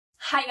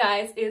Hi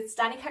guys, it's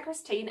Danica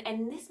Christine,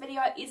 and this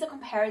video is a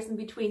comparison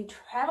between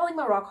traveling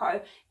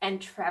Morocco and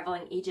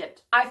traveling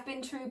Egypt. I've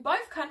been to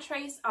both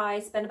countries. I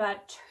spent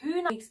about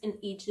 2 weeks in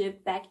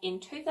Egypt back in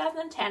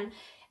 2010,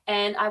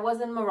 and I was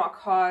in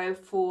Morocco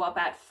for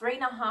about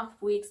 3.5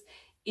 weeks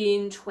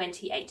in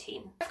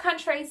 2018. Both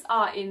countries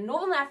are in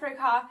Northern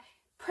Africa,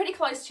 pretty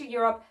close to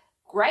Europe.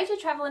 Great to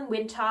travel in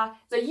winter,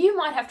 so you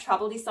might have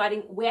trouble deciding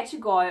where to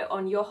go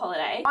on your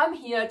holiday. I'm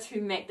here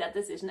to make that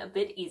decision a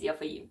bit easier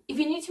for you. If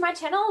you're new to my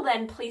channel,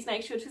 then please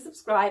make sure to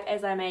subscribe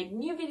as I make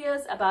new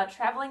videos about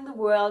traveling the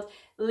world,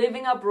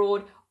 living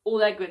abroad, all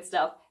that good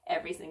stuff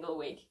every single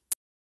week.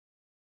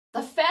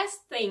 The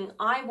first thing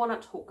I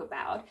want to talk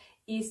about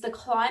is the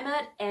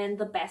climate and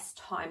the best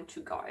time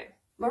to go.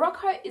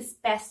 Morocco is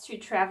best to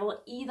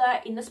travel either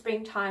in the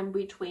springtime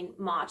between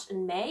March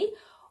and May,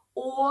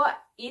 or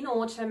in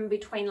autumn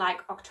between like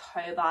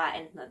October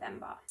and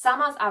November.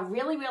 Summers are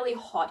really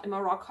hot in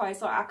Morocco,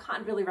 so I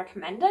can't really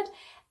recommend it.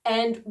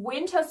 And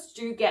winters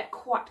do get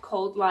quite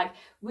cold. Like,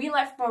 we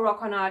left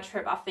Morocco on our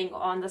trip, I think,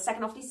 on the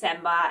 2nd of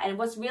December, and it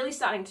was really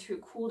starting to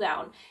cool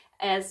down,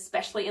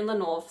 especially in the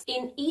north.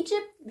 In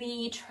Egypt,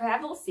 the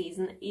travel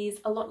season is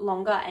a lot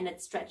longer and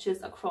it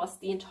stretches across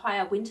the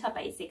entire winter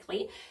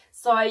basically.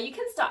 So you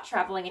can start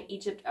traveling in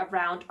Egypt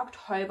around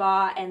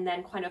October and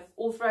then kind of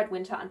all throughout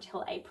winter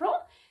until April,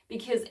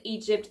 because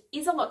Egypt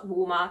is a lot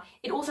warmer.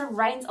 It also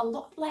rains a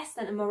lot less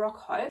than in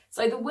Morocco.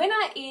 So the winner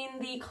in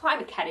the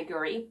climate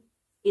category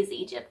is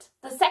Egypt.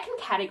 The second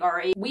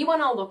category we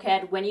want to look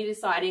at when you're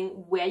deciding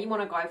where you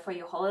want to go for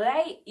your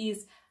holiday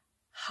is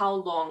how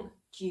long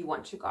do you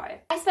want to go.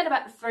 I spent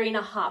about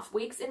 3.5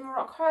 weeks in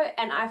Morocco,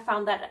 and I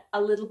found that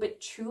a little bit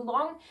too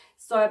long.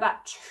 So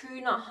about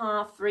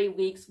 2.5, 3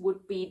 weeks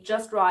would be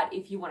just right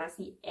if you want to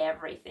see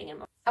everything in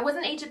Morocco. I was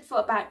in Egypt for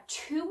about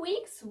 2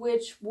 weeks,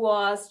 which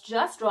was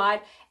just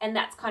right, and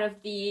that's kind of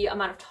the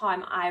amount of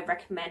time I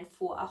recommend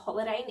for a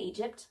holiday in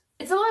Egypt.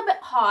 It's a little bit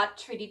hard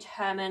to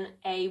determine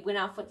a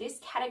winner for this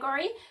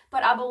category,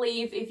 but I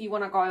believe if you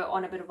want to go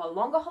on a bit of a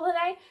longer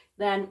holiday,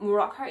 then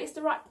Morocco is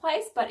the right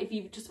place. But if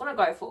you just want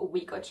to go for a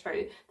week or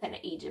two, then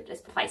Egypt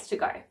is the place to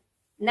go.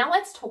 Now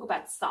let's talk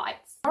about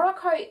sites.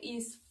 Morocco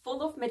is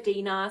full of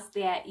Medinas.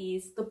 There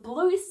is the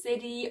blue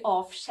city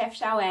of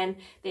Chefchaouen.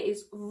 There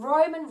is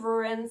Roman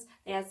ruins.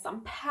 There's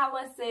some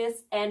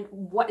palaces. And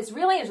what is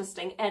really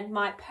interesting, and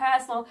my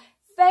personal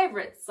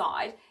favorite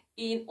site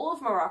in all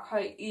of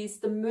Morocco, is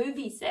the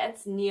movie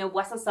sets near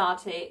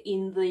Ouarzazate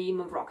in the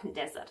Moroccan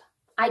desert.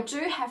 I do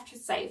have to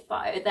say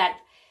though that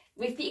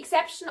with the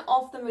exception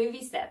of the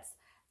movie sets,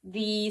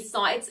 the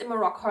sites in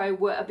Morocco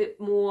were a bit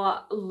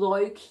more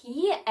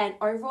low-key, and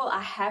overall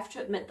I have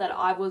to admit that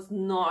I was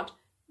not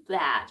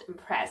that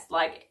impressed.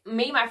 Like,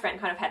 me and my friend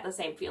kind of had the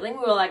same feeling.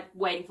 We were like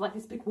waiting for like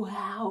this big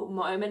wow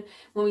moment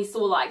when we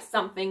saw like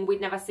something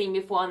we'd never seen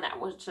before, and that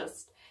was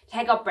just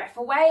take our breath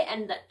away,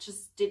 and that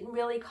just didn't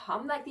really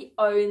come. Like, the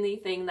only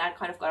thing that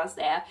kind of got us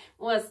there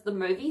was the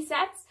movie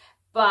sets.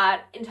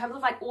 But in terms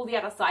of like all the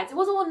other sites, it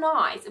was all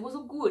nice, it was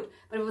all good,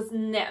 but it was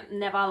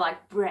never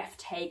like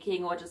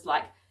breathtaking or just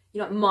like, you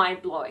know,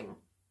 mind-blowing.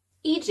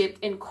 Egypt,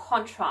 in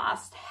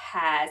contrast,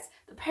 has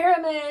the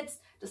pyramids,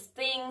 the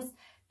Sphinx,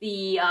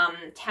 the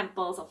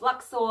temples of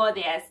Luxor.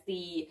 There's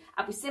the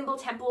Abu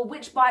Simbel temple,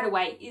 which, by the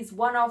way, is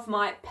one of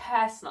my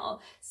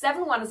personal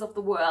 7 wonders of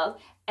the world.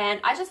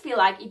 And I just feel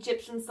like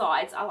Egyptian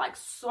sites are like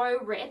so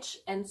rich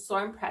and so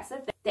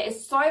impressive. There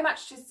is so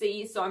much to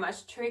see, so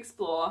much to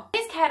explore.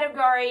 This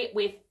category,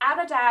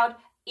 without a doubt,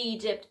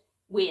 Egypt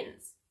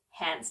wins,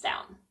 hands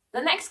down.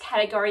 The next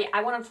category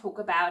I want to talk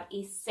about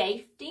is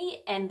safety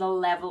and the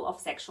level of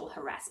sexual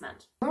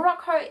harassment.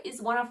 Morocco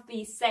is one of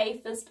the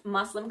safest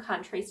Muslim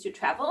countries to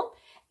travel,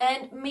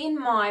 and me and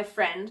my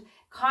friend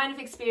kind of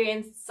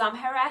experienced some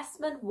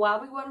harassment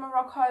while we were in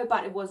Morocco,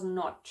 but it was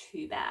not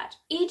too bad.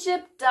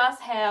 Egypt does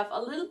have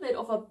a little bit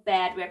of a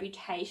bad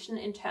reputation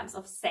in terms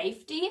of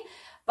safety,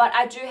 but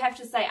I do have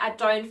to say I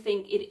don't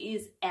think it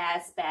is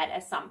as bad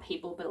as some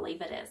people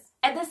believe it is.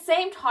 At the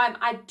same time,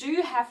 I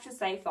do have to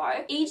say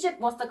though, Egypt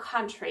was the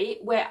country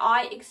where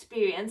I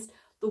experienced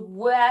the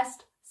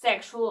worst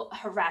sexual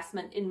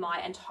harassment in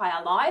my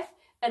entire life,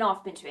 and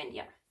I've been to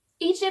India.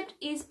 Egypt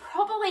is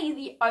probably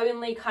the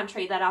only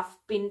country that I've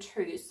been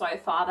to so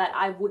far that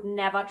I would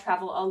never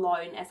travel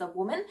alone as a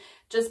woman,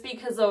 just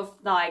because of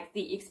like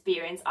the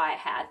experience I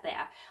had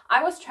there.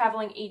 I was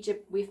traveling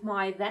Egypt with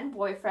my then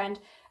boyfriend,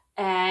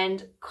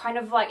 and kind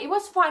of like, it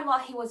was fine while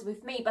he was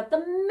with me, but the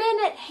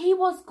minute he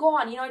was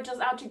gone, you know,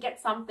 just out to get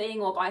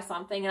something or buy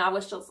something, and I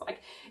was just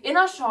like in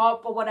a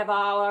shop or whatever,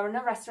 or in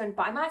a restaurant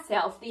by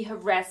myself, the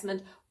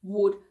harassment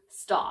would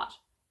start.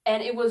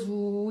 And it was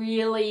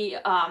really,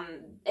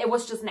 it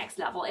was just next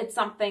level. It's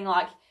something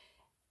like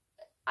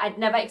I'd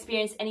never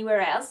experienced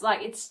anywhere else.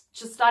 Like, it's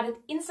just started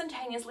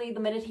instantaneously the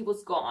minute he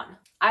was gone.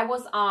 I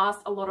was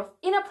asked a lot of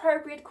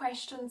inappropriate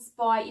questions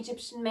by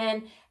Egyptian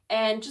men,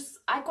 and just,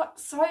 I got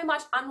so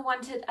much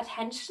unwanted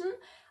attention.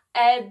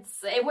 And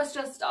it was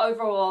just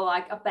overall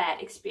like a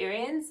bad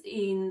experience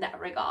in that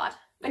regard.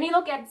 When you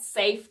look at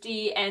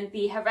safety and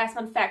the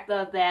harassment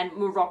factor, then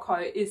Morocco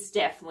is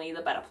definitely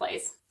the better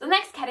place. The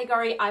next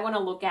category I want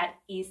to look at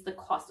is the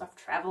cost of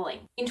traveling.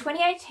 In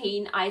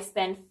 2018, I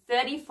spent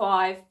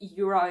 35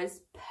 euros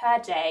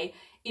per day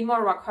in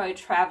Morocco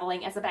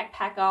traveling as a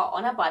backpacker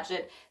on a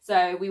budget.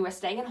 So we were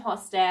staying in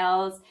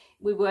hostels,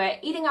 we were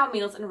eating our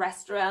meals in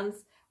restaurants,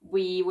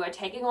 we were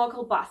taking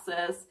local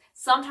buses,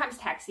 sometimes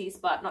taxis,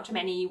 but not too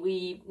many.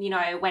 We,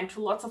 went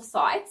to lots of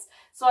sites.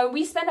 So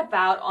we spent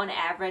about, on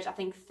average, I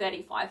think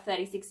 35,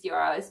 36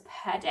 euros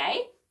per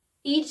day.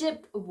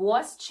 Egypt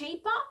was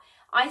cheaper.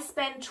 I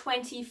spent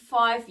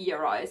 25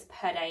 euros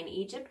per day in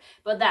Egypt,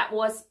 but that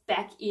was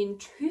back in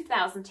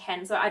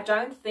 2010, so I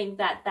don't think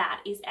that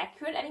that is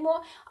accurate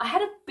anymore. I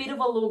had a bit of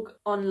a look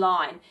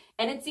online,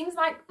 and it seems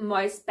like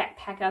most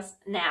backpackers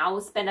now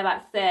spend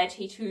about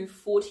 30 to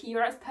 40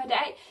 euros per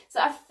day, so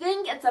I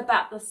think it's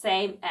about the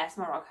same as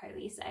Morocco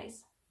these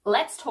days.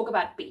 Let's talk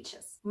about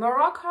beaches.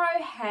 Morocco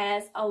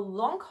has a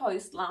long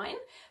coastline,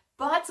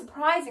 but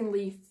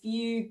surprisingly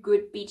few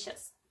good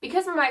beaches.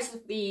 Because most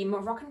of the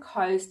Moroccan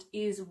coast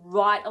is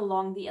right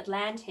along the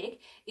Atlantic,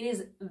 it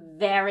is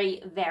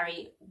very,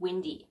 very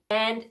windy.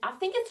 And I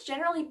think it's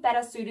generally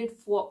better suited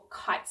for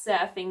kite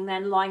surfing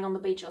than lying on the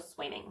beach or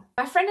swimming.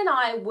 My friend and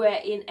I were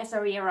in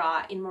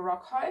Essaouira in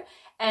Morocco,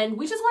 and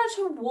we just wanted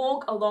to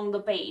walk along the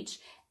beach,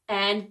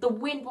 and the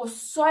wind was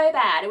so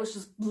bad, it was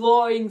just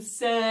blowing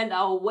sand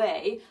our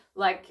way.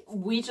 Like,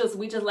 we just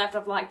left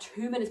after like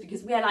 2 minutes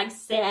because we had like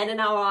sand in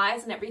our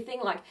eyes and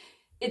everything. Like,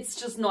 it's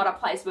just not a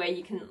place where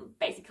you can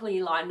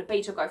basically lie on the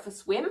beach or go for a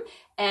swim.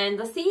 And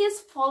the sea is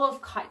full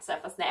of kite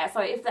surfers there.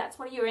 So if that's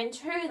what you're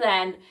into,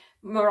 then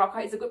Morocco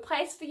is a good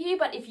place for you.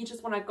 But if you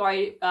just want to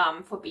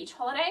go for a beach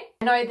holiday,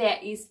 I know there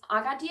is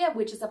Agadir,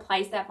 which is a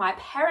place that my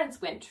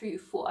parents went to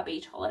for a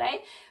beach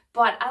holiday.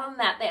 But other than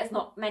that, there's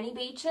not many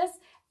beaches,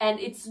 and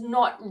it's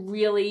not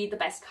really the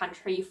best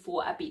country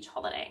for a beach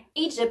holiday.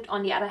 Egypt,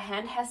 on the other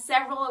hand, has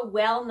several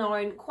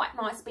well-known, quite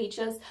nice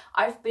beaches.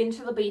 I've been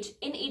to the beach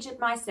in Egypt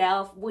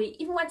myself. We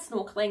even went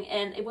snorkeling,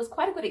 and it was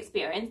quite a good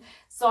experience.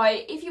 So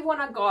if you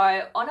want to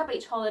go on a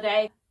beach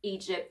holiday,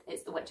 Egypt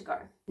is the way to go.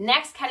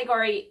 Next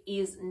category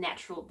is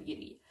natural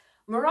beauty.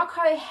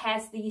 Morocco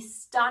has these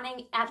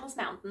stunning Atlas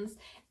Mountains,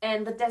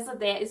 and the desert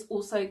there is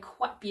also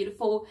quite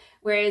beautiful,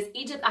 whereas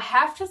Egypt, I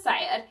have to say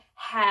it,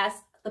 has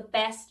the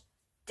best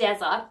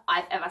desert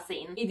I've ever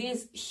seen. It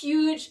is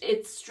huge,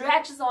 it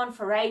stretches on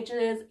for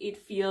ages, it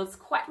feels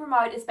quite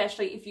remote,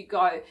 especially if you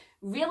go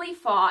really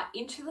far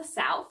into the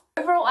south.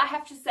 Overall, I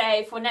have to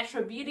say, for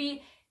natural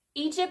beauty,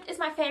 Egypt is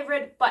my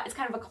favorite, but it's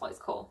kind of a close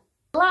call.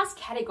 The last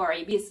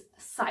category is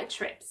side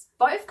trips.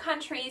 Both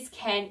countries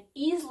can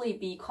easily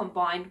be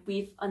combined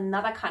with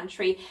another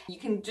country. You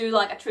can do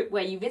like a trip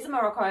where you visit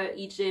Morocco,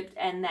 Egypt,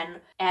 and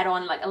then add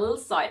on like a little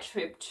side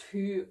trip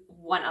to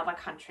one other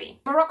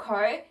country.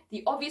 Morocco,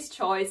 the obvious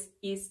choice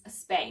is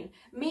Spain.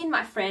 Me and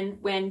my friend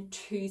went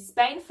to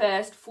Spain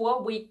first for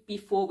a week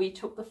before we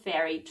took the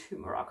ferry to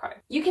Morocco.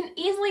 You can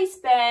easily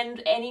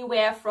spend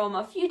anywhere from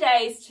a few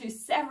days to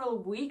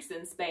several weeks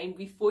in Spain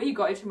before you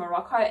go to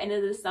Morocco, and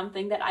it is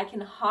something that I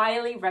can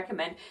highly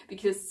recommend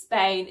because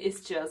Spain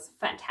is just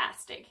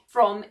fantastic.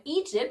 From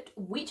Egypt,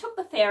 we took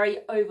the ferry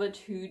over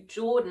to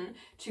Jordan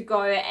to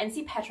go and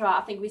see Petra.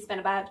 I think we spent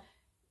about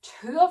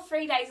 2 or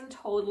 3 days in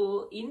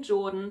total in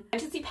Jordan to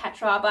see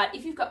Petra, but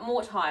if you've got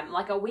more time,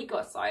 like a week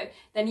or so,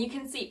 then you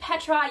can see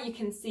Petra, you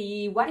can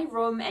see Wadi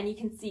Rum, and you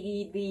can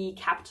see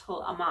the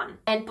capital Amman.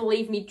 And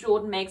believe me,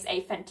 Jordan makes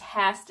a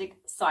fantastic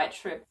side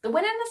trip. The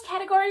winner in this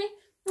category,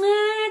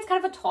 it's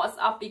kind of a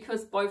toss-up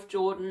because both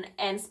Jordan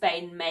and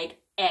Spain make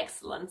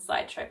excellent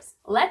side trips.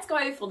 Let's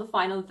go for the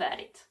final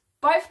verdict.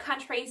 Both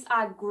countries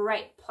are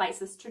great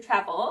places to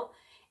travel,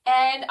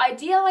 and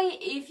ideally,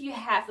 if you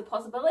have the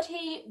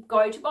possibility,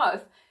 go to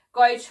both.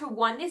 Go to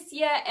one this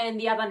year and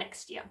the other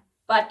next year.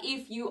 But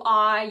if you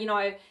are,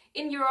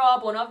 in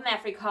Europe or Northern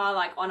Africa,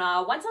 like on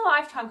a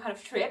once-in-a-lifetime kind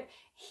of trip,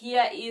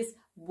 here is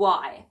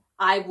why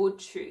I would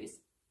choose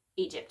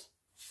Egypt.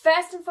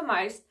 First and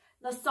foremost,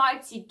 the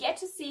sights you get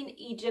to see in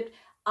Egypt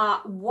are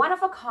one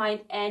of a kind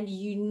and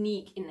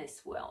unique in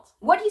this world.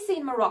 What you see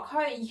in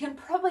Morocco, you can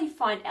probably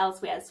find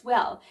elsewhere as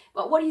well.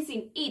 But what you see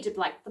in Egypt,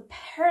 like the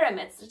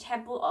pyramids, the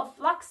Temple of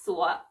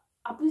Luxor,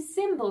 Abu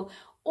Simbel,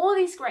 all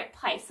these great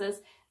places,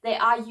 they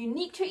are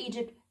unique to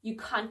Egypt. You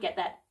can't get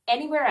that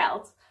anywhere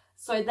else.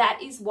 So that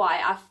is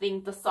why I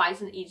think the sights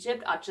in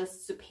Egypt are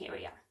just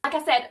superior. Like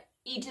I said,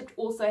 Egypt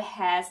also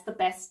has the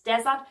best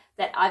desert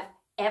that I've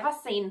ever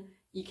seen.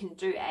 You can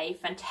do a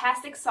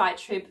fantastic side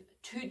trip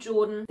to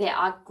Jordan. There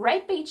are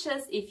great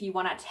beaches if you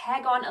want to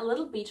tag on a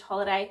little beach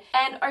holiday,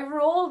 and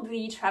overall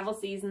the travel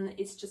season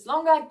is just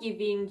longer,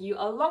 giving you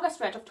a longer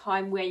stretch of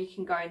time where you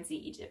can go and see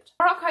Egypt.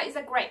 Morocco is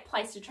a great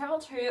place to travel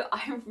to.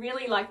 I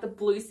really like the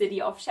blue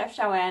city of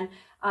Chefchaouen.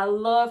 I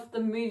love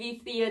the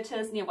movie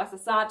theatres near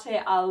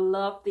Ouarzazate. I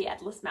love the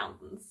Atlas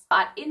Mountains.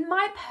 But in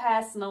my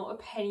personal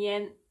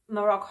opinion,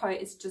 Morocco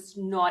is just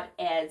not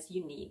as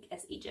unique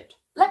as Egypt.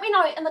 Let me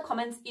know in the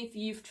comments if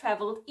you've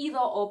travelled either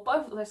or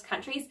both of those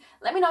countries.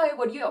 Let me know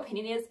what your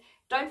opinion is.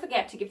 Don't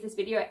forget to give this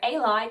video a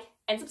like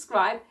and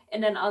subscribe,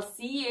 and then I'll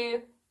see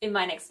you in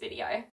my next video.